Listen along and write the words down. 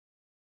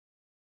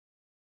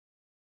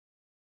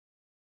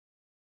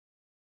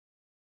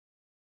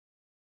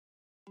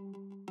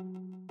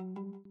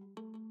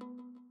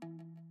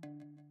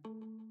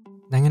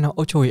နိုင်ငံတော်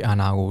အုပ်ချုပ်ရေးအာ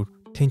ဏာကို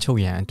ထိန်းချုပ်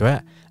ရန်အတွက်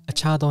အ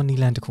ခြားသောန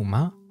ည်းလမ်းတစ်ခု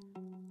မှာ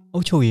အု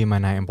ပ်ချုပ်ရေးမ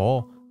ဏ္ဍိုင်အပေါ်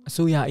အ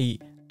စိုးရ၏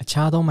အ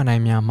ခြားသောမဏ္ဍို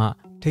င်များမှ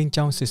ထိန်း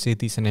ကျောင်းစစ်ဆေး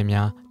သည့်စနစ်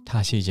များ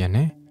ထားရှိခြင်း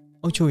နှင့်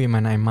အုပ်ချုပ်ရေးမ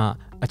ဏ္ဍိုင်မှ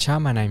အခြား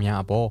မဏ္ဍိုင်များ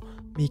အပေါ်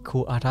မိ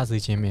ခိုအားထားစေ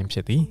ခြင်းပင်ဖြ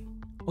စ်သည်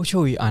အုပ်ချု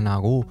ပ်ရေးအာဏာ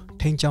ကို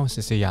ထိန်းကျောင်းစ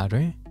စ်ဆေးရာတွ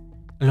င်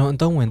အလွန်အ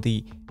သုံးဝင်သ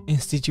ည့်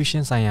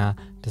institution ဆိုင်ရာ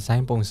ဒီဇို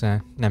င်းပုံစံ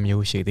နှစ်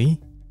မျိုးရှိသည်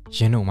ယ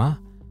င်းတို့မှာ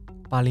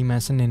ပါလီမ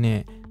န်စနစ်နှ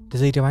င့်တ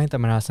စိမ့်တစ်ပိုင်းသ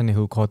မ္မတစနစ်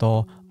ဟုခေါ်သော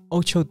အု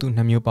ပ်ချုပ်သူ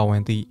နှစ်မျိုးပါဝ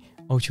င်သည့်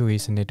အုပ်ချုပ်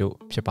ရေးစနစ်တို့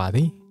ဖြစ်ပါသ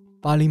ည်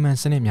ပါလီမန်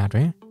စနစ်များတွ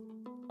င်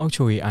အုပ်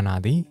ချုပ်ရေးအာဏာ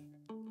သည်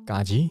ကာ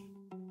ကြီး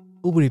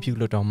ဥပဒေပြု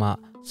လွှတ်တော်မှ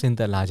ဆင်းသ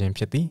က်လာခြင်း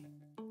ဖြစ်သည်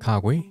ခါ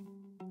ခွေ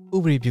ဥ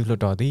ပဒေပြုလွှ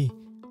တ်တော်သည်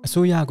အ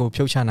စိုးရကို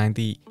ဖြုတ်ချနိုင်သ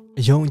ည့်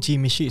အယုံအကြည်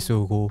မရှိအ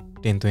ဆိုကို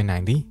တင်သွင်းနို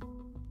င်သည်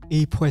ဤ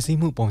ဖွဲ့စည်း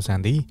မှုပုံစံ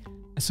သည်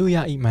အစိုးရ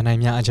၏မဏ္ဍိုင်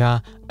များအကြား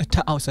အထ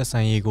က်အောက်ဆက်ဆံ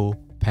ရေးကို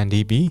ဖန်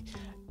တီးပြီး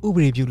ဥပ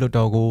ဒေပြုလွှတ်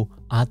တော်ကို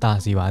အားသာ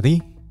စေပါသည်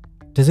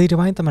တစိမ့်တစ်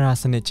ပိုင်းသမ္မတ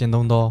စနစ်ကျင့်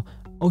သုံးသော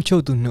အုပ်ချု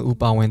ပ်သူနှစ်ဦး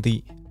ပါဝင်သ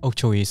ည့်အုပ်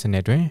ချုပ်ရေးစန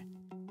စ်တွင်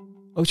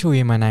အုပ်ချုပ်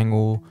ရေးမဏ္ဍိုင်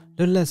ကို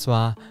လွတ်လပ်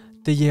စွာ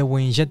တရားဝ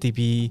င်ရပ်တည်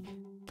ပြီး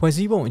ဖွဲ့စ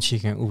ည်းပုံအခြေ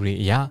ခံဥပဒေ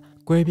အရ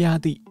ကွဲပြား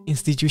သည့်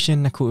institution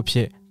နှစ်ခုအဖြ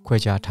စ်ခွဲ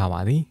ခြားထားပါ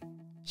သည်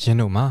ယင်း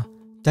တို့မှာ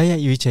တိုက်ရို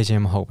က်ရွေးချယ်ခြ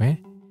င်းမဟုတ်ဘဲ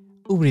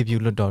ဥပဒေပြု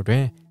လွှတ်တော်တွ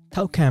င်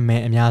ထောက်ခံမဲ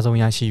အများဆုံး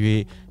ရရှိ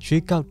၍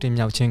ရွေးကောက်တင်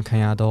မြှောက်ခြင်းခံ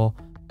ရသော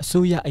အ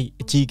စိုးရ၏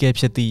အကြီးအကဲ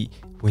ဖြစ်သည့်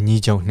ဝန်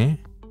ကြီးချုပ်နှင့်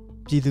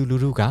ပြည်သူလူ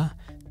ထုက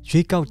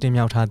ရွေးကောက်တင်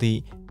မြှောက်ထားသည့်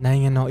နို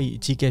င်ငံတော်၏အ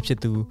ကြီးအကဲဖြစ်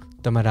သူ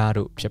သမ္မတ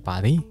တို့ဖြစ်ပါ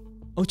သည်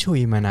အုပ်ချုပ်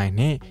ရေးမဏ္ဍိုင်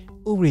နှင့်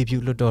ဥပဒေပြု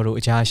လွှတ်တော်တို့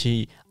အကြားရှိ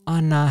အာ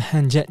ဏာဟ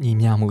န်ချက်ညီ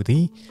မျှမှုသ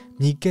ည်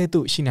မြည်ကဲ့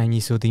သို့ရှိနိုင်မ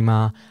ည်ဆိုသည်မှာ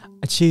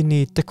အခြေအနေ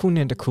တစ်ခု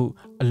နှင့်တစ်ခု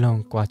အလွန်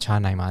ကွာ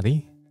ခြားနိုင်ပါသည်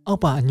အော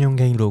က်ပါအညွန့်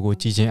ကိန်းလိုကို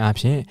ကြည်ခြင်းအ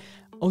ပြင်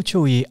အုပ်ချု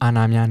ပ်ရေးအာ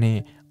ဏာများနှင့်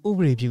ဥပ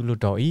ဒေပြုလွှ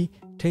တ်တော်၏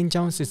ထိန်း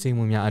ကျောင်းစစ်ဆေး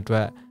မှုများအတွ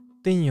က်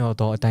တင့်လျော်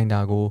သောအတိုင်းအ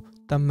တာကို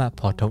သတ်မှတ်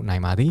ဖော်ထုတ်နို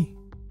င်ပါသည်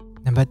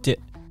နံပါတ်1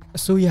အ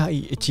စိုးရ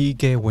၏အကြီးအ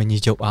ကဲဝန်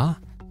ကြီးချုပ်အား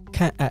ခ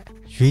န့်အပ်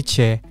ရွေးချ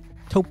ယ်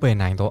ထုတ်ပယ်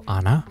နိုင်သောအာ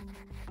ဏာ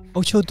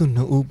အုပ်ချုပ်သူ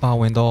နှစ်ဦးပါ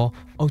ဝင်သော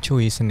အုပ်ချုပ်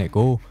ရေးစနစ်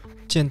ကို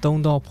ကျင့်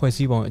သုံးသောဖွဲ့စ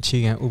ည်းပုံအခြေ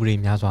ခံဥပဒေ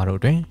များစွာ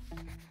တို့တွင်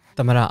သ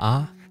မ္မတ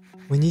အား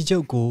ဝန်ကြီးချု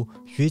ပ်ကို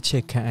ရွေးချ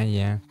ယ်ခန့်အပ်ရ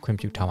န်ခွင့်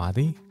ပြုထားပါသ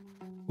ည်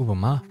ဥပ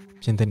မာ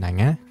ပြင်သစ်နိုင်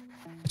ငံ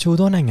အချို့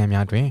သောနိုင်ငံ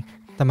များတွင်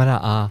သမ္မတ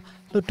အား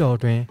လွှတ်တော်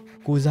တွင်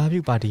ကိုစားပြု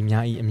ပါတီ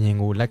များ၏အမြင်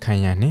ကိုလက်ခံ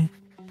ရန်နှင့်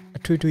အ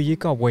ထွေထွေရွေး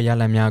ကောက်ပွဲရ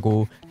လဒ်များကို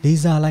လေး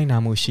စားလိုက်နာ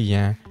မှုရှိရ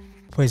န်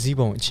ဖွဲ့စည်း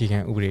ပုံအခြေခံ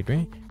ဥပဒေတွ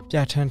င်ပြ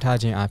ဋ္ဌာန်းထား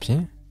ခြင်းအပြ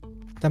င်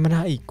သမ္မတ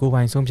၏ကိုယ်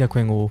ပိုင်ဆုံးဖြတ်ခွ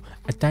င့်ကို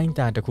အတိုင်းအ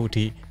တာတစ်ခု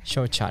ထိ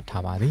လျှော့ချ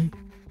ထားပါသည်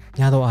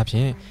များသောအားဖြ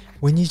င့်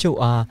ဝန်ကြီးချုပ်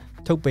အား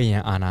ထုတ်ပယ်ရ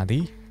န်အာဏာသ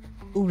ည်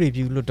ဥပဒေ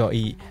ပြုလွှတ်တော်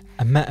၏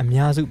အမတ်အ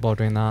များစုပေါ်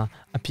တွင်သာ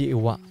အပြည့်အ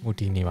ဝမူ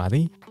တည်နေပါသ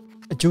ည်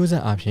အကျိုးဆ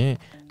က်အားဖြင့်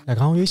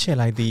၎င်းရွေးချယ်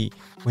လိုက်သည့်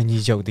ဝန်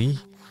ကြီးချုပ်သည်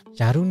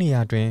ယာရုနေ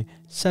ရာတွင်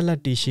ဆက်လက်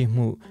တည်ရှိ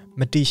မှု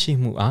မတည်ရှိ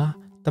မှုအား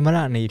သမ္မတ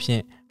အနေဖြ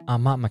င့်အာ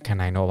မမခံ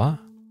နိုင်တော့ပါ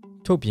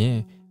ထို့ပြင်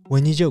ဝ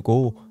န်ကြီးချုပ်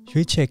ကို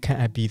ရွေးချယ်ခန့်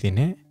အပ်ပြီးသည်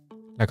နှင့်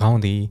၎င်း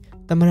သည်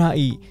သမ္မတ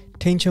၏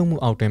ထိန်းချုပ်မှု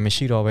အောက်တွင်မ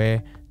ရှိတော့ဘဲ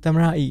သမ္မ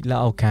တ၏လက်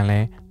အောက်ခံလ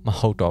ည်းမ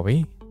ဟုတ်တော့ပေ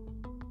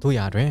တို့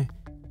ရာတွင်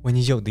ဝန်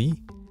ကြီးချုပ်သည်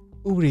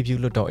ဥပဒေပြု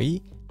လွှတ်တော်၏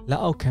လ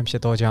က်အောက်ခံဖြ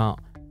စ်သောကြောင့်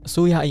အ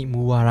စိုးရ၏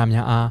မူဝါဒ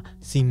များအား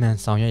စီမံ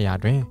ဆောင်ရွက်ရာ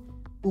တွင်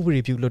ဥပဒေ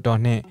ပြုလွှတ်တော်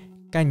နှင့်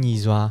ကိုက်ညီ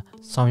စွာ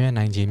ဆောင်ရွက်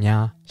နိုင်ခြင်း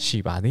များရှိ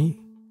ပါသည်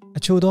အ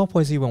ချို့သော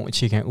ဖွဲ့စည်းပုံအ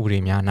ခြေခံဥပဒေ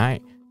များ၌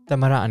သ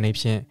မ္မတအနေ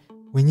ဖြင့်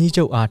ဝန်ကြီး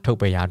ချုပ်အားထုတ်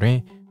ပယ်ရာတွင်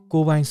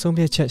ကိုယ်ပိုင်ဆုံး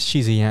ဖြတ်ချက်ရှိ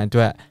စေရန်အ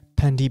တွက်ဖ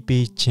န်တီး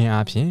ပေးခြင်း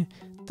အပြင်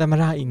သမ္မ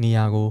တ၏နေ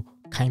ရာကို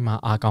ခိုင်မာ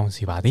အားကောင်း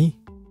စေပါသည်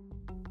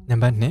နံ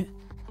ပါတ်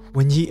2ဝ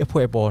န်ကြီးအ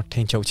ဖွဲ့ပေါ်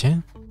ထိန်းချုပ်ခြင်း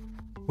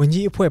ဝန်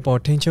ကြီးအဖွဲ့ပေါ်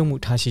ထိန်းချုပ်မှု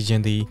ထားရှိခြ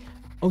င်းသည်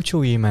အုပ်ချု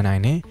ပ်ရေးမဏ္ဍို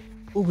င်နှင့်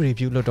ဥပဒေ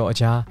ပြုလွှတ်တော်အ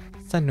ကြား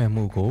ဆက်နွယ်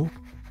မှုကို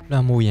လွှ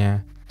မ်းမိုးရန်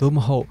သို့မ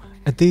ဟုတ်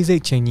အသေးစိ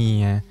တ်ချိန်ညှိ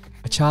ရန်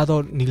အခြားသော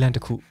နည်းလမ်းတ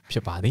စ်ခုဖြ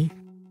စ်ပါသည်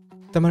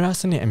သမ္မတ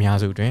စနစ်အများ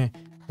စုတွင်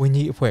ဝန်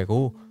ကြီးအဖွဲ့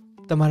ကို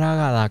သမ္မတ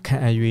ကသာခ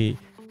န့်အပ်၍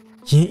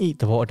ယင်းဤ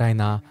သဘောအတိုင်း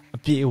သာအ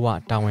ပြည့်အဝ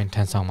တာဝန်ထ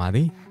မ်းဆောင်ပါသ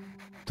ည်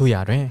တို့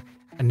ရာတွင်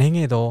အနည်းင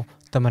ယ်သော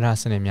သမ္မတ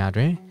စနစ်များ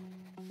တွင်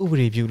ဥပ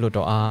ဒေပြုလွှတ်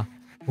တော်အား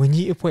ဝန်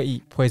ကြီးအဖွဲ့၏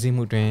ဖွဲ့စည်း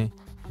မှုတွင်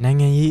နိုင်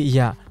ငံရေးအ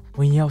ရာဝ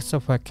င်ရောက်ဆ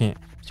က်ဖက်ခွင့်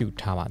ပြု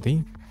ထားပါသည်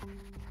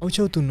အုပ်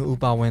ချုပ်သူနှစ်ဦး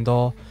ပါဝင်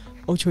သော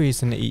အုပ်ချုပ်ရေး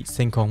စနစ်၏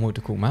စိန်ခေါ်မှုတ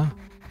စ်ခုမှာ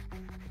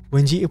ဝ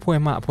န်ကြီးအဖွဲ့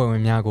မှအဖွဲ့ဝ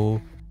င်များကို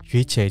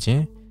ရွေးချယ်ခြ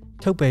င်း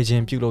ထုတ်ပယ်ခြ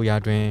င်းပြုလုပ်ရာ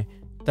တွင်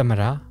သမ္မ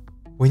တ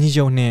ဝန်ကြီး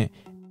ချုပ်နှင့်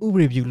ဥပ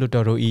ဒေပြုလွှတ်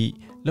တော်တို့၏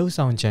လှုပ်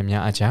ဆောင်ချက်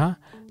များအကြား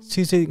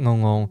စိစိငုံ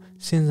ငုံ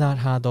စဉ်းစား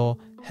ထားသော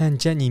ဟန်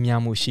ချက်ညီမျှ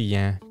မှုရှိရ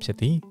န်ဖြစ်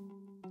သည်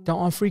တော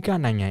င်အာဖရိက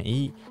နိုင်ငံ၏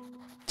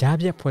ကြား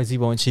ဖြတ်ဖွဲ့စ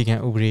ည်းပုံအခြေခံ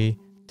ဥပဒေ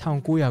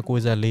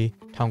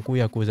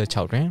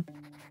1994-1996တွင်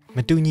မ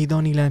တူညီသော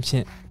နည်းလမ်းဖြ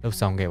င့်လှုပ်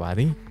ဆောင်ခဲ့ပါသ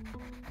ည်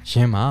ယ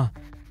င်းမှာ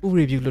ဥပ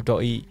ဒေပြုလွှတ်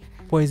တော်၏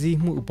ဖွဲ့စည်း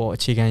မှုအပေါ်အ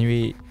ခြေခံ၍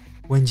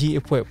ဝန်ကြီး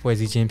အဖွဲ့ဖွဲ့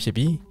စည်းခြင်းဖြစ်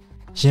ပြီး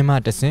ယင်းမှ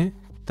တဆင့်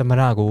သမ္မ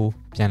တကို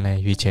ပြန်လည်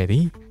ရွေးချယ်သ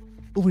ည်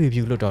ဥပဒေ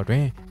ပြုလွှတ်တော်တွ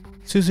င်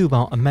စုစု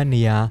ပေါင်းအမတ်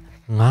နေရာ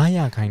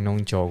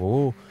9%ကျော်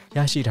ကိုရ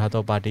ရှိထား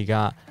သောပါတီက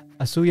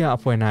အစိုးရအ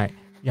ဖွဲ့၌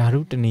ယာရု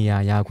တနေရာ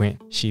ရခွင့်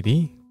ရှိသ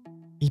ည်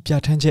ဤပြ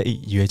ဋ္ဌာန်းချက်၏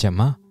ရွေးချက်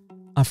မှာ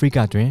အာဖရိက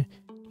တွင်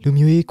လူ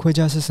မျိုးရေးခွဲ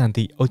ခြားဆက်ဆံသ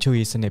ည့်အုပ်ချုပ်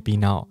ရေးစနစ်ပြီး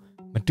နောက်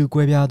မတူ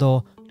ကွဲပြားသော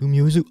လူ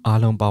မျိုးစုအား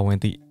လုံးပါဝင်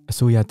သည့်အ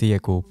စိုးရတရ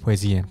က်ကိုဖွဲ့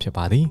စည်းရန်ဖြစ်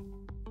ပါသည်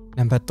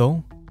နံပါတ်3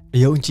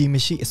 ယုံကြည်မ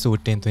ရှိအစိုး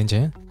တင်သွင်းခြ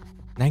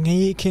င်းနိုင်ငံ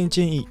ရေးအခင်းကျ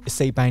င်း၏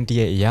အစိပ်ပိုင်းတ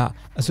ရဲ့အရာ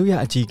အစိုးရ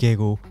အကြီးအကဲ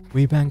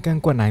ကိုဝေဖန်ကန့်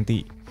ကွက်နိုင်သ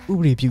ည့်ဥ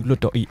ပဒေပြု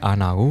လွှတ်တော်၏အာ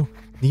ဏာ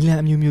ကိုနီလန်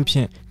အမျိုး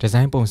မျိုးဖြင့်ဒီ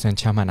ဇိုင်း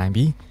ပုံစံချမှတ်နိုင်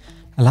ပြီး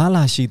အလား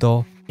အလာရှိ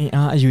သောအင်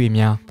အားအ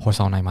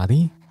ရွေများဖော်ဆောင်နိုင်ပါသ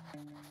ည်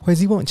ဖွဲ့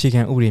စည်းပုံအ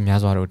ခြေခံဥ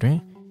ပဒေများစွာတို့တွင်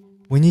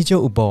ဝန်ကြီးချု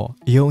ပ်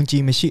အပေါ်အ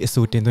ယုံကြည်မရှိအ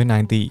စိုးတင်သွင်း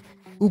နိုင်သ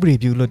ည့်ဥ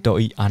ပဒေပြုလွှတ်တော်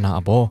၏အာဏာ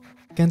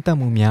အပေါ်ကန့်သတ်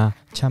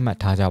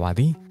မှုများချမှတ်ထားကြပါ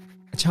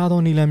သည်အခြား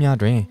သောနည်းလ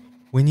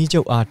မ်းများတွင်ဝန်ကြီး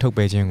ချုပ်အားထုတ်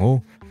ပယ်ခြင်း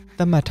ကိုသ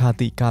တ်မှတ်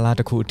ထားသည့်ကာလ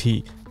တစ်ခုအ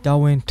ထိတာ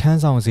ဝန်ထ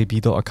မ်းဆောင်စေ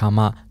ပြီးသောအခါ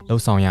မှ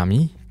လှုပ်ဆောင်ရမ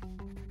ည်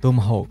သို့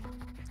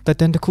မဟုတ်တက်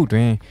တန်း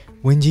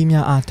တစ်ခုတွင်ဝန်ကြီး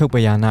များအားထုတ်ပ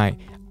ယ်ရ၌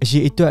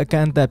အရေးအတွက်အ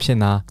ကန့်အသတ်ဖြစ်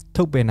သာထု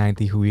တ်ပယ်နိုင်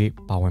သည်ဟု၍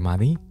ပါ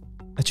ဝင်ပါသည်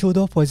အချို့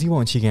သောဖွဲ့စည်းပုံ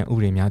အခြေခံဥပ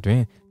ဒေများတွင်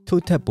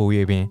ထို့ထက်ပို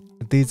၍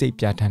ပင်အ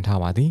သေးစိတ်ပြဋ္ဌာန်း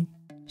ထားပါသည်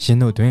ယင်း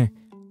တို့တွင်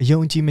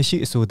အယုံကြည်မရှိ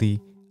အဆို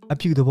သည်အ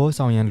ပြုသ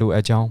ဘောဆောင်ရန်လို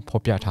အပ်ကြောင်း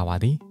ဖော်ပြ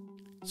ထားပါသည်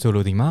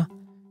ဆိုလိုသည်မှာ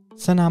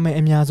ဆန္ဒမဲ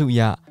အများစုအ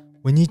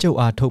ရဝန်ကြီး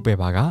ချုပ်အားထုတ်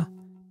ပယ်ပါက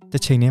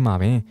တစ်ချိန်တည်း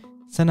မှာပင်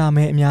ဆန္ဒ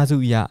မဲ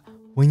အများစုအ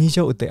ရဝန်ကြီး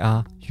ချုပ်အ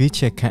သက်အားရွေးချ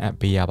ယ်ခန့်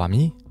အပ်ပေးရပါမ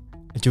ည်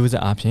အကျိုး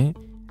ဆက်အားဖြ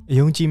င့်အ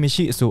ယုံကြည်မ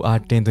ရှိအဆိုအား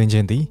တင်သွင်းခြ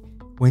င်းသည်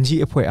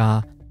ဝန်ကြီးအဖွဲ့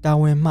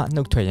အားတာဝန်မှ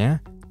နှုတ်ထွက်ရန်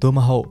သို့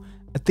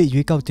မဟုတ်အသည့်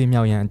ရွေးကောက်တင်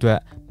မြောက်ရန်အတွက်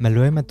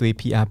မလွဲမသွေ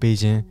ဖိအားပေး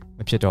ခြင်းမ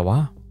ဖြစ်တော့ပါ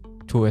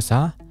ထို့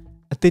အစား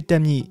အသည့်တ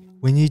က်မြ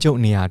င့်ဝန်ကြီး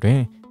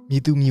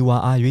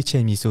ချုပ်နေရာတွင်မြည်သူမြည်ဝါအားရွေးချ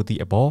ယ်မည်ဆိုသည့်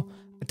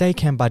အပေါ်အ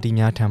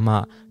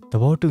တိုက်ခံပါတီများထံမှသ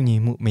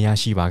ဘောတူညီမှုမရ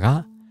ရှိပါက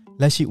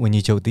လက်ရှိ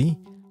ဝန်ကြီးချုပ်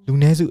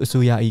သည်လူနည်းစုအ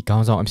စိုးရ၏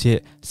ခေါင်းဆောင်အဖြစ်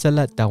ဆက်လ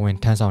က်တာ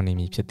ဝန်ထမ်းဆောင်နေ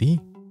မည်ဖြစ်သည်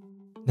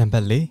နံပါ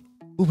တ်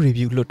၄ဥ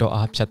ပဒေပြု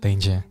လွှတ်တော်အားဖျက်သိ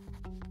မ်းခြင်း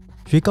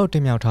ရွေးကောက်တ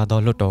င်မြောက်ထားသော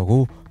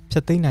လွှတ်တော်ကိုဖျ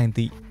က်သိမ်းနိုင်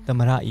သည့်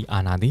သမ္မတ၏အာ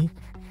ဏာ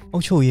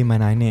သည်အုပ်ချုပ်ရေးမန်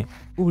နိုင်နှင့်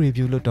ဥပဒေ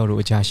ပြုလွှတ်တော်တို့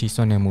အကြားရှိ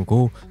စွမ်းနယ်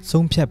မှုကို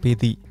ဆုံးဖြတ်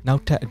ပေးသည့်နော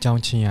က်ထပ်အကြော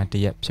င်းချင်းရာ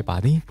တစ်ရပ်ဖြစ်ပါ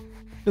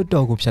သည်လွှတ်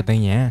တော်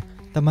ကိုဖျက်သိမ်း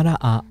ရန်သမ္မတ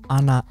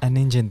အားအာဏာအနှ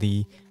င်းခြင်း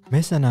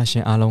သည်မဲဆန္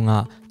ဒရှင်အားလုံး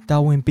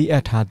ကတာဝန်ပေးအ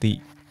ပ်ထားသ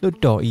ည့်လွှတ်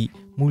တော်၏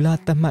မူ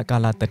လသတ်မှတ်ကာ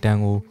လတက်တန်း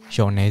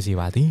ကိုလျှော့နှဲစေ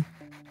ပါ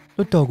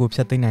သည်လွှတ်တော်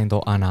ကိုဖျက်သိမ်း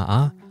နိုင်သောအာဏာ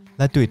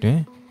အားလက်တွေ့တွင်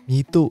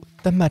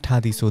မည်သို့သတ်မှတ်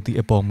ထားသည်ဆိုသ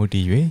ည့်အပေါ်မူ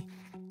တည်၍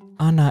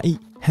အာဏာ၏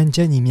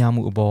ဟန်ချက်ညီမျှ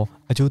မှုအပေါ်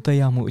အကျိုး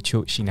သက်ရောက်မှုအ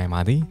ချို့ရှိ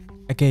နိုင်ပါသည်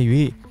အကယ်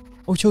၍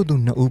အုပ်ချုပ်သူ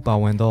2ဦးပါ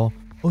ဝင်သော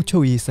အုပ်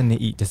ချုပ်ရေးစနစ်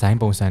၏ဒီဇိုင်း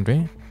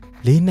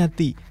ပုံစံတွင်လေးနက်သ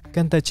ည့်က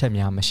န့်သက်ချက်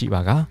များမရှိပါ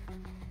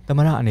ကသမ္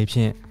မတ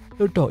အနေဖြင့်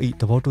လွှတ်တော်၏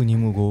သဘောတူညီ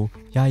မှုကို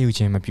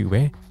ရယူခြင်းမပြု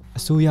ဘဲ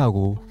အစိုးရ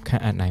ကိုခ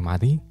န့်အပ်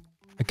နိုင်ပါသည်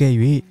အကယ်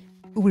၍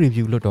ဥပဒေ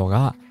ပြုလွှတ်တော်ကအ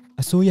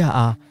စိုး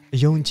ရအား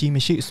အယုံကြည်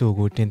မရှိအဆို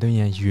ကိုတင်သွ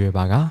င်းရန်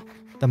ရည်ရွယ်ပါက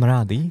သမ္မ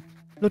တသည်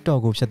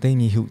လွှတ်တော်ကိုဖျက်သိ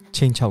မ်းမည်ဟု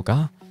ချိန်ချောက်က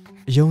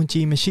အယုံကြ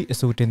ည်မရှိ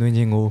အဆိုတင်သွင်းခြ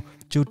င်းကို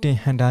ကြို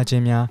တင်ဟန်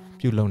တားခြင်းများ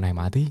ပြုလုပ်နိုင်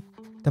ပါ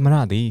သည်သမ္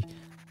မတ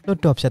သည်လွှတ်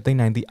တော်ဖျက်သိ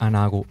မ်းနိုင်သည့်အာ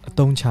ဏာကိုအ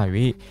သုံးချ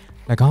၍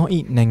၎င်း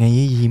၏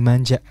နိုင်ငံရေး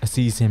ရည်မှန်းချက်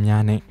အစီအ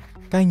စဉ်များနှင့်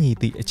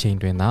ကိုက်ညီသည့်အ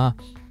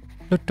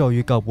ချိန်တွင်သာလွှတ်တော်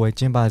ရွေးကောက်ပွဲ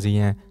ကျင်းပစေ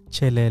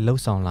ရန်ခြေလှယ်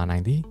လှုပ်ဆောင်လာ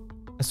နိုင်သည်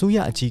အစိုးရ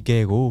အကြီးအ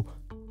ကဲ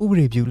ကိုဥ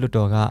ပဒေပြု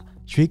လွှတ်တော်က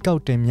ရွေး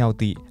ကောက်တင်မြောက်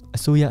သည့်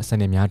အစိုးရ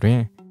စနစ်များတွင်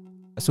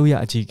အစိုးရ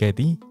အကြီးအကဲ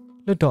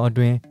သည်လွှတ်တော်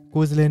အတွင်း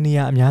ကိုယ်စားလှယ်နေ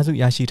ရာ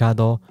အများစုရရှိထား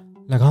သော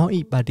၎င်း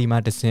၏ပါတီမှ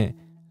တစ်ဆင့်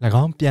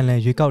၎င်းပြန်လည်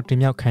ရွေးကောက်တင်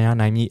မြောက်ခံ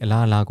ရနိုင်မည့်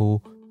အလားအလာကို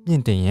မြ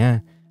င့်တင်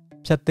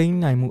ရန်ဖျက်သိမ်း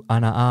နိုင်မှုအာ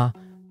ဏာ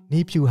အားန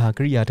ည်းဖြူဟာ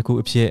ကိရိယာ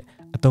တစ်ခုအဖြစ်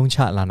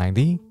အသုံးချလာနိုင်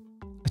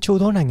သည်အ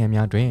ချို့သော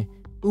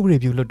နိုင်ငံများတွင်ဥ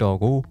ပဒေပြု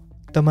လွှတ်တော်ကို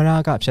သမ္မ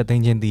တကဖျက်သိ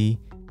မ်းခြင်း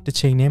သည်တစ်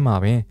ချိန်တည်းမှာ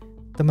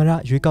ပင်သမ္မတ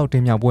ရွေးကောက်တ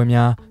င်မြောက်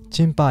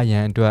ပွဲများကျင်းပရ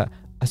န်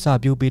အတွက်အ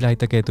စပြုပေးလိုက်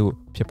တဲ့ကဲ့သို့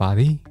ဖြစ်ပါ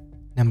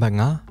သည်နံပါတ်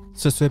5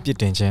ဆွဆွဲပစ်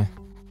တင်ခြင်း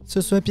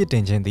ဆွဆွဲပစ်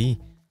တင်ခြင်း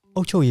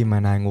သည်အုပ်ချုပ်ရေးမ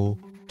န်နိုင်ကို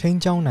ထိ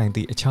န်းကျောင်းနိုင်သ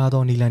ည့်အခြား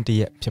သောနည်းလမ်းတစ်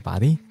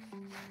ရပ်ဖြစ်ပါသည်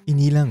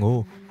ဤနည်းလမ်းကို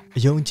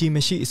အယုံကြည်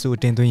မရှိအဆို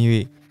တင်သွင်း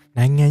၍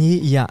နိုင်ငံရေး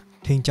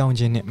အရာထိန်းကျော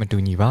င်းခြင်းနှင့်မတူ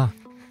ညီပါ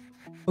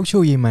အုပ်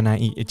ချုပ်ရေးမန်နိုင်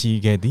၏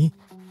အကြီးအကဲ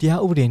သည်တ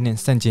ရားဥပဒေနှင့်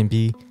ဆန့်ကျင်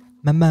ပြီး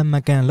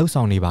မမှန်မကန်လှုပ်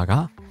ဆောင်နေပါက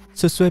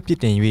ဆွဆွဲပစ်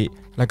တင်၍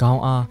၎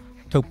င်းအား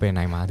ထုတ်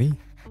ပယ်နိုင်ပါ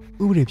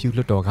သည်ဥပဒေပြု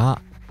လွှတ်တော်က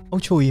အု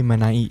ပ်ချုပ်ရေး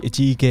မန်နိုင်၏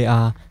အကြီးအကဲ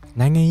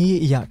အားနိုင်ငံ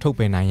ရေးအရာထုတ်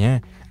ပယ်နိုင်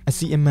ရန်အ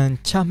စီ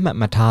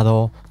အမံချမှတ်မ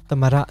ထားသော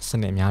သမ္မတစ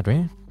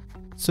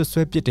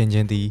နစ်များတွင်ဆွဆွဲပစ်တင်ခြ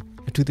င်းသည်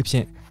အထူး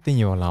သဖြင့်သင့်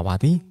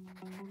လျော်လာပါသည်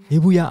ယေ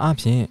ဘူးယ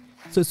အားဖြင့်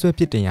ဆွဆွဲပ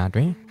စ်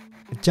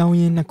တင်ရာတွင်အကြော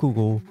င်းရ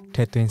င်းနှစ်ခုကို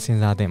ထည့်သွင်းစ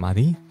ဉ်းစားသင့်ပါ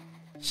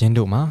သည်ယ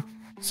င်းတို့မှာ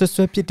ဆွ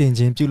ဆွဲပစ်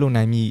တင်ခြင်း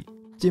ပြုလုပ်နိုင်မည့်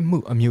ပြစ်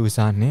မှုအမျိုးအ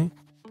စားနှင့်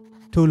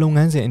ထိုလုပ်င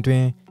န်းစဉ်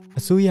အတွင်း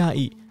အစိုးရ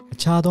၏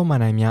အခြားသော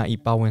မန်နိုင်များ၏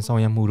ပါဝင်ဆော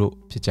င်ရွက်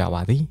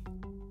မှုတို့ဖြစ်ကြပါသည်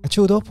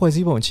အချို့သောဖွဲ့စ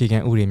ည်းပုံအခြေခံ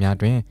ဥပဒေများ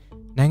တွင်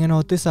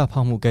နိုင်ငံတော်တစ္ဆာ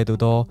ဖောက်မှု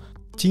ကဲ့သို့သော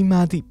ကြီး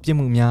မားသ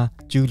ည့်ပြစ်မှုများ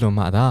ကျူးလွန်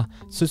မှသာ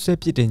ဆွ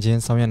ဆွဲပစ်တင်ခြင်း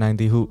ဆောင်ရွက်နိုင်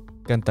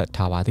သည်ဟုကန့်သတ်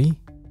ထားပါသည်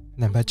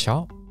နံပါတ်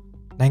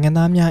6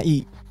နိုင်ငံသားများ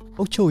၏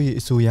အုပ်ချုပ်ရေး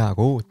အစိုးရ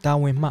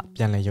ကိုတာဝန်မှပြ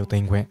န်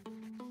လည်ရုပ်သိမ်းခွ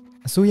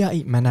င့်အစိုးရ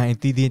၏မန်နိုင်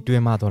အသီးသီးတွဲ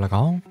မှတော်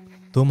၎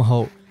င်းသို့မဟု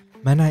တ်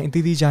မန်နိုင်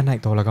အသီးသီးကြား၌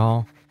တော်၎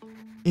င်း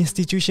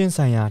institution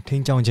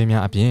ဆိုင်ရာထိန်းကျောင်းခြင်း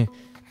များ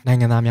အပြင်နိုင်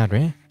ငံ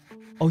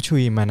သားများတွင်အုပ်ချုပ်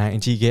ရေးမန်နိုင်အ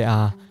ကြီး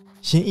အကဲအား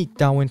ယင်း၏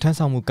တာဝန်ထ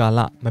မ်းဆောင်မှုကာလ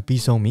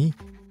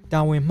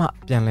မပြီးဆုံးမီတာဝန်မှ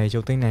ပြန်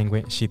လည်ရုပ်သိမ်း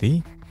နိုင်ခွင့်ရှိသည်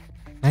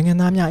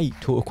နိုင်ငံသားများ၏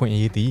ထိုအခွင့်အ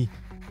ရေးသည်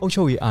အုပ်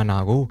ချုပ်ရေးအာဏာ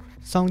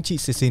ကိုစောင့်ကြည့်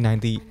စစ်ဆေး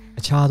နိုင်သ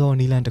ည့်အခြား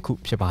သောနည်းလမ်းတစ်ခု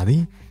ဖြစ်ပါ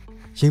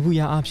သည်ယေဘူး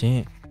ယအားဖြ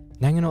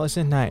င့်နိုင်ငံတော်အဆ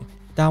င့်၌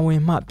တာ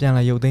ဝန်မှပြန်လ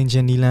ည်ရုပ်သိ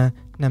မ်းခြင်းနည်းလမ်း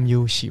2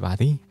မျိုးရှိပါ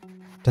သည်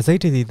တစိတ်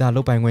တည်တာ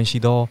လုတ်ပိုင်ခွင့်ရှိ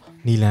သော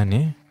နီလန်နှ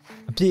င့်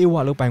အပြည့်အဝ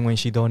လုတ်ပိုင်ခွင့်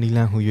ရှိသောနီလ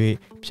န်ဟူ၍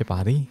ဖြစ်ပါ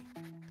သည်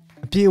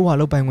အပြည့်အဝ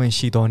လုတ်ပိုင်ခွင့်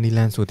ရှိသောနီလ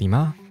န်ဆိုသည်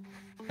မှာ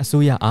အ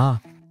စိုးရအား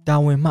တာ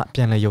ဝန်မှပြ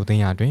န်လည်ရုပ်သိ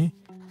မ်းရာတွင်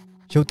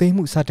ရုပ်သိမ်း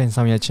မှုစတင်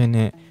ဆောင်ရွက်ခြင်း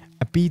နှင့်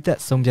အပိသက်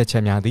ဆုံးဖြတ်ချ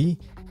က်များသည်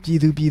ပြည်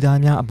သူပြည်သား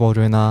များအပေါ်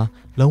တွင်သာ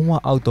လုံးဝ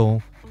အောက်သွင်း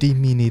တည်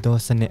မီနေသော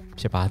စနစ်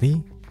ဖြစ်ပါသည်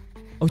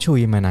အုပ်ချုပ်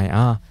ရေးမန်နိုင်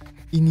အား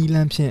ဤနီလ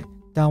န်ဖြင့်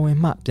တာဝန်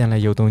မှပြန်လ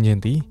ည်ရုပ်သိမ်းခြင်း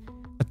သည်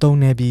အတုံး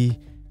နေပြီး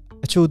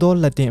အချို့သော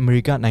လက်တင်အမေ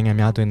ရိကနိုင်ငံ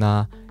များတွင်သာ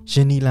ယ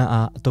င်းနီလန်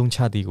အားအသုံးချ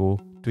သည်ကို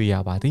တွေ့ရ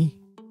ပါသည်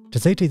တ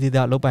စိတ်တည်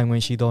တာလုတ်ပိုင်ခွ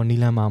င့်ရှိသောနီ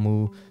လန်မှာမူ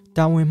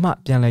တာဝန်မှ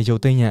ပြန်လည်ရု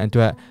ပ်သိမ်းရန်အ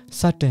တွက်စ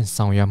တင်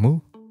ဆောင်ရွက်မှု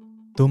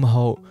သို့မ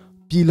ဟုတ်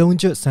ပြည်လုံး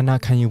ကျွတ်ဆန္ဒ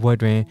ခံယူပွဲ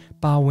တွင်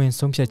ပါဝင်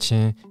ဆုံးဖြတ်ခြ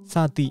င်းစ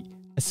သည့်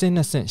အဆင့်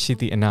နှစ်ဆင့်ရှိ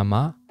သည့်အနာ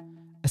မှာ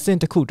အဆင့်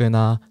တစ်ခုတွင်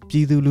သာပြ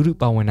ည်သူလူထု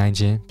ပါဝင်နိုင်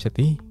ခြင်းဖြစ်သ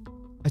ည်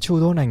အချို့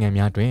သောနိုင်ငံ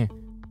များတွင်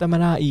သမ္မ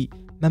တ၏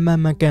မမှန်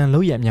မကန်လု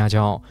ပ်ရများ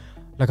ကြောင့်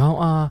၎င်း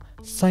အား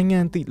ဆိုင်း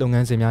ငံ့သည့်လုပ်င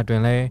န်းစဉ်များတွ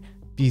င်လည်း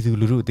ပြည်သူ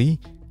လူထုသည်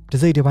တ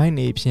စိတ်တစ်ပိုင်း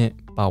နေဖြင့်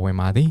ပါဝင်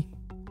ပါသည်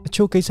အ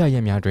ချို့ကိစ္စရ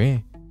ပ်များတွင်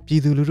ပြ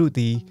ည်သူလူထုသ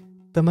ည်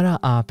သမ္မတ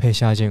အားဖယ်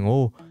ရှားခြင်း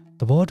ကို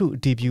သဘောတူအ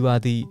တည်ပြုရ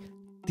သည့်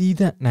တည်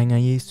သည့်နိုင်ငံ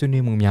ရေးဆွေး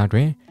နွေးမှုများတွ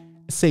င်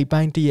အစိတ်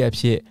ပိုင်းတစ်ရပ်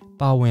ဖြစ်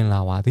ပါဝင်လာ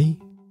ပါသည်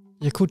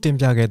ယခုတင်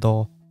ပြခဲ့သော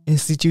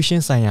institution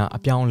ဆိုင်ရာအ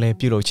ပြောင်းအလဲ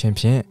ပြုလုပ်ခြင်း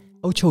ဖြင့်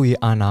အုပ်ချုပ်ရေး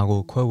အာဏာ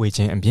ကိုခွဲဝေ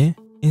ခြင်းအပြင်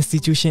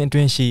institution အတွ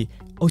င်းရှိ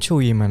အုပ်ချု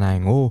ပ်ရေးမန်နို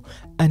င်ကို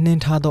အနှ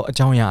င်းထားသောအ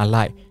ကြောင်းအရာအ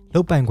လိုက်လု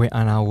ပ်ပိုင်ခွင့်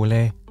အာဏာကိုလ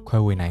ည်းခွဲ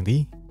ဝေနိုင်သ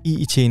ည်ဤ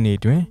အခြေအနေ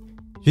တွင်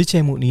ရွေးချ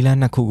ယ်မှုနည်းလမ်း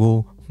နှစ်ခုကို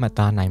မှတ်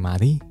သားနိုင်ပါ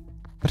သည်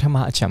ပထမ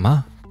အချက်မှာ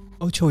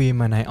အုပ်ချုပ်ရေး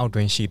မန်နိုင်အောက်တွ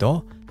င်ရှိသော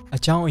အ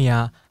ကြောင်းအရာ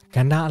က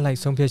ဏ္ဍအလိုက်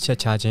ဆုံးဖြတ်ချက်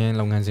ချခြင်း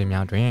လုပ်ငန်းစဉ်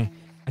များတွင်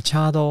အ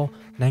ခြားသော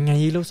နိုင်ငံ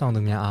ရေးလှုပ်ဆောင်သူ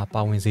များအား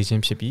ပါဝင်စေခြ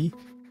င်းဖြစ်ပြီး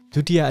ဒု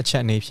တိယအချ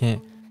က်အနေဖြင့်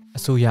အ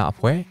စိုးရအ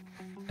ဖွဲ့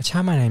အ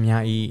ခြားနိုင်ငံ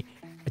များ၏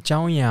အကြော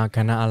င်းအရာက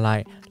ဏ္ဍအလို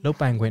က်လုပ်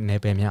ပိုင်ခွင့်န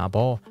ယ်ပယ်များအ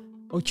ပေါ်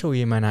အုပ်ချုပ်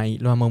ရေးမန်နိုင်၏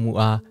လွှမ်းမိုးမှု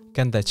အားက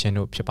န့်သက်ခြင်း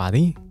တို့ဖြစ်ပါသ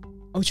ည်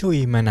အုပ်ချုပ်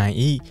ရေးမန်နိုင်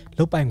၏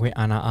လုပ်ပိုင်ခွင့်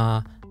အာဏာ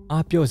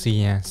အားပြော့စေ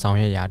ရန်ဆောင်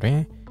ရွက်ရာတွင်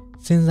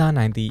စဉ်းစား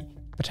နိုင်သည့်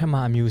ပထမ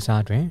အမျိုးအ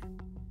စားတွင်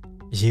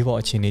အရေးပေါ်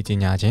အခြေအနေကြီး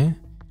ညာခြင်း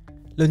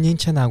လွတ်ငြိမ်း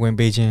ချမ်းသာခွင့်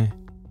ပေးခြင်း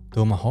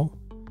သို့မဟုတ်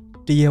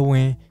တရားဝ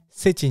င်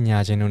စစ်ကြေညာ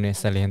ခြင်းတို့နှင့်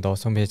ဆက်လျင်းသော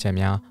ဆုံးဖြတ်ချက်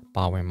များ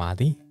ပါဝင်ပါ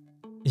သည်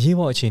အရေး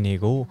ပေါ်အခြေအနေ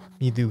ကို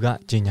မည်သူက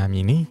ကြေညာမ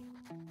ည်နည်း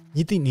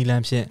ညီတိနီလ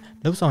န်းဖြင့်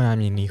လှုပ်ဆောင်ရ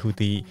မည်နည်းဟု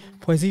သည့်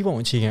ဖွဲ့စည်းပုံ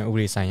အခြေခံဥပ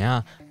ဒေဆိုင်ရာ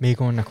မေ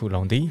ခွန်းနှစ်ခု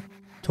လုံးသည်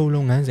ထို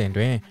လုပ်ငန်းစဉ်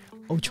တွင်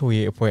အုပ်ချုပ်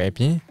ရေးအဖွဲ့အ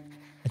ပြင်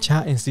အ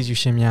ခြား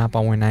institution များပါ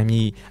ဝင်နိုင်မ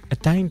ည့်အ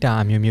တိုင်းအတာ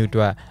အမျိုးမျိုးအ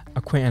တွက်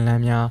အခွင့်အလ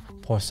မ်းများ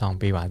ဖော်ဆောင်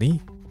ပေးပါသည်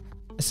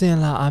အစဉ်အ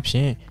လာအားဖြ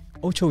င့်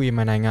အုပ်ချုပ်ရေးမ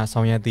န်နိုင်က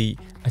ဆောင်ရွက်သည့်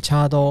အ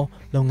ခြားသော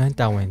လုပ်ငန်း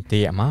တာဝန်တ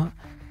ရက်မှာ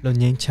လွတ်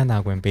ငြိမ်းချမ်းသာ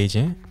ခွင့်ပေးခြ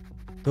င်း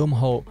သို့မ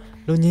ဟုတ်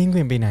လွတ်ငြိမ်းခွ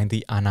င့်ပေးနိုင်သ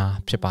ည့်အာဏာ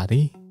ဖြစ်ပါသ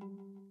ည်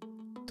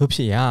သို့ဖြ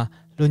စ်ရာ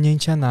လွတ်ငြိမ်း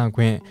ချမ်းသာ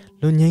ခွင့်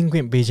လွတ်ငြိမ်းခွ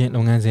င့်ပေးခြင်း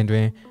လုပ်ငန်းစဉ်တွ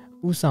င်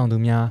ဥဆောင်သူ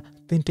များ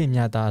တင့်မြ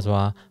တ်သား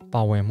စွာ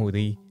ပါဝင်မှုသ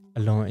ည်အ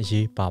လွန်အ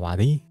ရေးပါပါ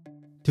သည်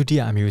ဒုတိ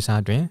ယအမျိုးအ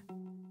စားတွင်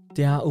တ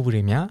ရားဥပ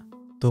ဒေများ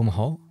သို့မ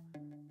ဟုတ်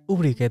ဥပ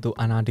ဒေကဲ့သို့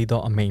အာဏာတည်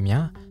သောအမိန့်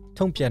များ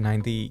ထုံ့ပြန်နို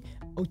င်သည့်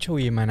အုပ်ချုပ်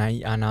ရေးမန်နိုင်၏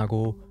အာဏာ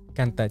ကိုက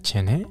န့်သက်ခြ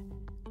င်းနှင့်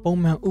ပုံ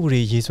မှန်ဥပ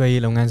ဒေရေးဆွဲ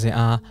ရေးလုပ်ငန်းစဉ်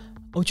အား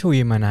အုပ်ချုပ်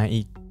ရေးမန်နိုင်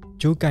၏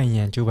ကြိုးကိုင်ရ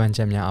န်ကြိုးပမ်းချ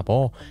က်များအ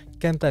ပေါ်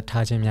ကန့်သက်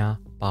ထားခြင်းများ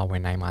ပါဝ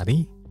င်နိုင်ပါသ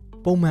ည်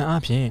ပုံမှန်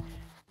အားဖြင့်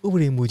ဥပ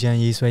ဒေမူကြမ်း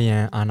ရေးဆွဲရ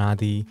န်အာဏာ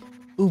သည်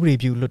ဥပဒေ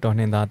ပြုလွှတ်တော်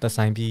နှင့်သာသက်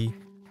ဆိုင်ပြီး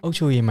အုပ်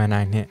ချုပ်ရေးမန်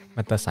နိုင်နှင့်မ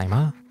သက်ဆိုင်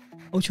ပါ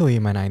အုပ်ချုပ်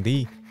ရေးမန်နိုင်သ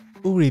ည်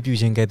ဥပဒေပြု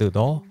ခြင်းကဲ့သို့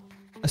သော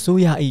အ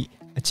စိုးရ၏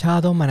အခြား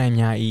သောမန်နိုင်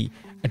များ၏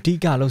အဓိ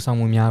ကလှုပ်ဆောင်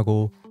မှုများ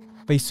ကို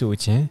ပိတ်ဆို့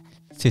ခြင်း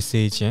စစ်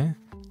ဆေးခြင်း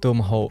သို့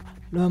မဟုတ်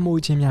လွှမ်း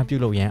မိုးခြင်းများပြု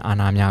လုပ်ရန်အာ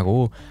ဏာများ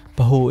ကိုဗ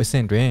ဟိုအဆ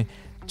င့်တွင်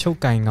ချုပ်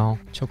ကင်ကောင်း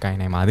ချုပ်ကင်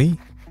နိုင်ပါသည်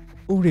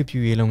ဥပဒေပြု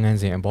ရေးလုပ်ငန်း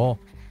စဉ်အပေါ်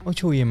အုပ်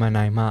ချုပ်ရေးမန်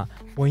နိုင်မှ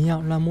ဝင်ရော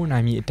က်လွှမ်းမိုးနို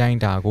င်မည့်အတိုင်း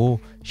အတာကို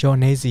လျော့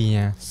နည်းစေရ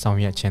န်ဆောင်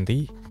ရွက်ခြင်းသ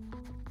ည်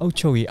အုပ်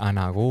ချုပ်ရေးအာ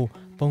ဏာကို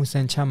ပုံစံ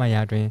ချမှတ်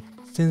ရာတွင်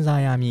စဉ်း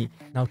စားရမည့်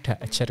နောက်ထပ်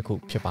အချက်တစ်ခု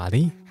ဖြစ်ပါသ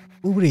ည်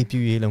ဥပဒေပြု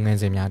ရေးလုပ်ငန်း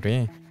စဉ်များတွ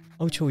င်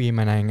အုပ်ချုပ်ရေးမ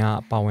န်နိုင်က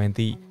ပါဝင်သ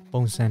ည့်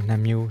ပုံစံနှ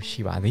စ်မျိုး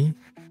ရှိပါသည်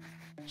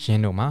ယ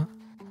င်းတို့မှာ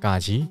ကာ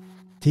ကြီး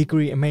ဒီဂ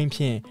ရီအမိန့်ဖြ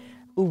င့်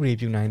ဥပဒေ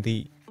ပြုနိုင်သ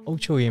ည့်အုပ်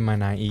ချုပ်ရေးမန်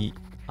နိုင်၏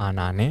အာ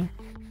ဏာနှင့်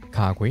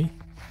ခါခွေ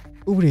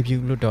ဥပဒေပြု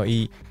လွှတ်တော်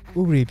၏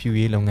ဥပဒေပြု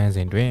ရေးလုပ်ငန်းစ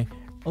ဉ်တွင်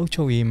အုပ်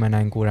ချုပ်ရေးမန်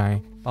နိုင်ကိုယ်တိုင်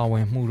ပါဝ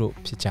င်မှုတို့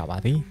ဖြစ်ကြပါ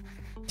သည်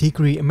ဒီဂ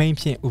ရီအမိန့်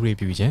ဖြင့်ဥပဒေ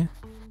ပြုခြင်း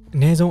အ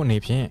နည်းဆုံးအနေ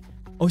ဖြင့်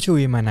အုပ်ချုပ်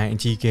ရေးမန်နိုင်အ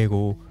ကြီးအကဲ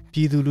ကိုပြ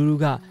ည်သူလူထု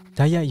က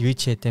ဓာတ်ရိုက်ရွေး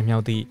ချယ်တင်မြှော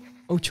က်သည့်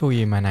အုပ်ချုပ်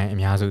ရေးမန်နိုင်အ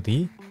များစုသ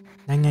ည်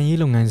နိုင်ငံရေး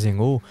လုပ်ငန်းစဉ်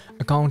ကို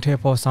အကောင့်အထည်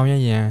ဖော်ဆောင်ရွ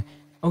က်ရန်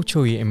အုပ်ချု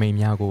ပ်ရေးအမိန့်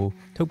များကို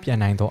ထုတ်ပြန်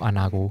နိုင်သောအာ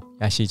ဏာကို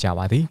ရရှိကြ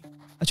ပါသည်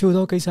အချို့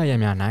သောကိစ္စရပ်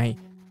များ၌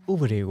ဥ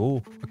ပဒေကို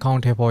အကောင့်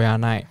အထည်ဖော်ရာ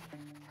၌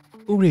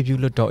ဥပဒေပြု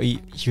လွှတ်တော်၏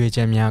ရွေးချ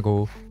ယ်များကို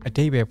အ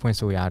ဓိပ္ပာယ်ဖွင့်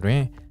ဆိုရာတွ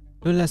င်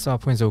လွတ်လပ်စွာ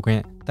ဖွင့်ဆိုခွ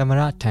င့်သမ္မ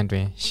တထံတွ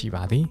င်ရှိ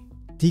ပါသည်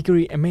ဒီဂ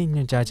ရီအမိန့်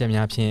ညွှန်ကြားချက်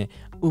များဖြင့်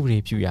ဥပဒေ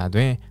ပြုရာတွ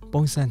င်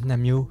ပုံစံနှ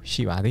စ်မျိုး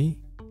ရှိပါသည်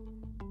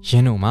ယ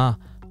င်းတို့မှာ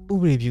ဥ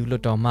ပဒေပြုလွှ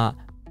တ်တော်မှ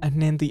အ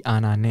နှင်းသည့်အာ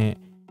ဏာနှင့်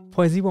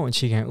ဖွဲ့စည်းပုံအ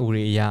ခြေခံဥပ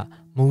ဒေအရ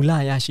မူလ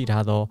ရရှိ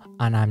ထားသော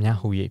အာဏာများ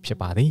ဟူ၍ဖြစ်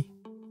ပါသည်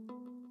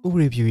ဥပ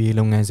ဒေပြုရေး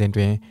လုပ်ငန်းစဉ်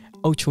တွင်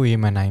အုပ်ချုပ်ရေး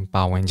မန်နိုင်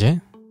ပါဝင်ခြင်း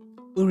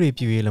ဥပဒေ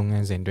ပြုရေးလုပ်င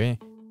န်းစဉ်တွင်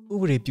ဥ ဥ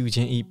ပဒေပြုခြ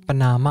င်း၏ပ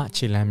နာမ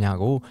ခြေလှမ်းများ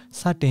ကို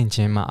စတင်ခြ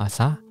င်းမှအစ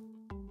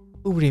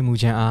ဥပဒေမူ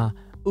ကြမ်းအား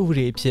ဥပ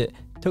ဒေအဖြစ်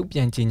ထုတ်ပြ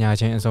န်ကြေညာ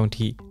ခြင်းအဆုံး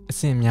ထိအဆ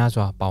င့်များ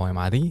စွာပါဝင်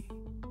ပါသည်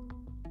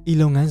ဤ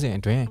လုပ်ငန်းစဉ်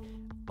အတွင်း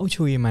အုပ်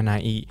ချုပ်ရေးမဏ္ဍို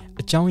င်၏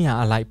အကြောင်းအရာ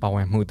အလိုက်ပါဝ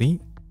င်မှုသည်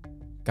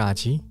ကာ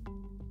ကြီး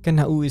ကန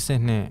ဦးအဆ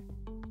င့်နှင့်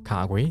ခါ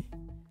ခွေ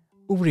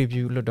ဥပဒေ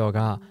ပြုလွှတ်တော်က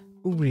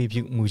ဥပဒေ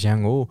ပြုမူကြ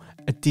မ်းကို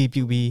အတည်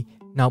ပြုပြီး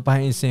နောက်ပို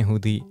င်းအဆင့်ဟူ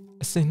သည့်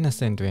အဆင့်2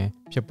ဆင့်တွင်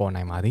ဖြစ်ပေါ်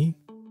နိုင်ပါသည်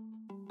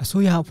အ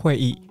စိုးရအဖွဲ့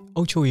၏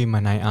အုပ်ချုပ်ရေးမ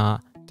ဏ္ဍိုင်အား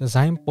ဒီ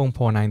ဇိုင်းပုံ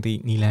ဖော်နိုင်သည့်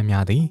နည်းလမ်း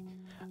များသည်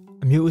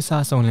အမျိုးအ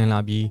စားစုံလင်လာ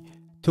ပြီး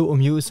ထိုအ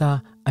မျိုးအစား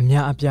အ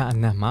များအပြားအ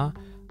နက်မှ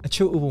အ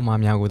ချို့ဥပမာ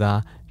များကိုသာ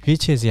ရွေး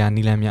ချယ်စရာန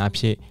ည်းလမ်းများအ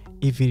ဖြစ်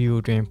ဤဗီဒီယို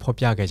တွင်ဖော်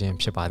ပြခဲ့ခြင်း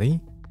ဖြစ်ပါသည်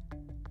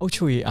အုပ်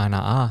ချုပ်ရေးအာ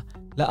ဏာအား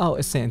လက်အောက်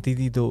အဆင့်အသီး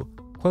သီးသို့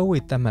ခွဲဝေ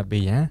သတ်မှတ်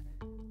ပေးရန်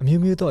အ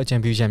မျိုးမျိုးသောအကြံ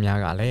ပြုချက်များ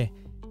ကလည်း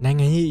နိုင်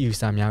ငံရေးအယူ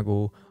ဆများ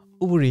ကို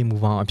ဥပဒေမူ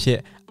ပေါင်းအဖြစ်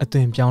အသွ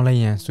င်ပြောင်းလဲ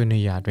ရန်ဆွေး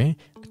နွေးရာတွင်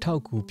အထောက်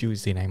အကူပြု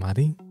စေနိုင်ပါသ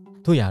ည်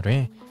ထို့ရာတွ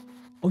င်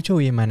အုပ်ချု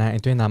ပ်ရေးမဏ္ဍိုင်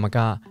အတွင်းသာမက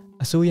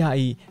အစိုးရ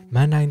၏မ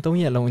ဏ္ဍိုင်3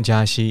ရပ်လုံးအ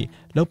ကြားရှိ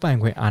လုပ်ပိုင်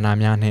ခွင့်အာဏာ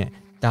များနှင့်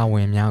တာဝ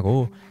န်များ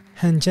ကို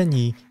ဟန်ချက်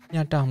ညီ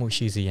မျှတမှု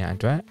ရှိစေရန်အ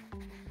တွက်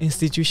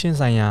institution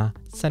ဆိုင်ရာ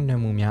ဆက်နွ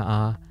ယ်မှုများ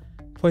အား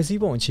ဖွဲ့စ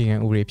ည်းပုံအခြေခံ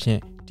ဥပဒေဖြင့်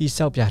တည်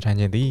ဆောက်ပြဋ္ဌာန်း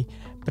ခြင်းသည်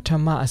ပထ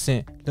မအဆ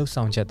င့်လှုပ်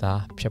ဆောင်ချက်သာ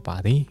ဖြစ်ပါ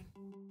သည်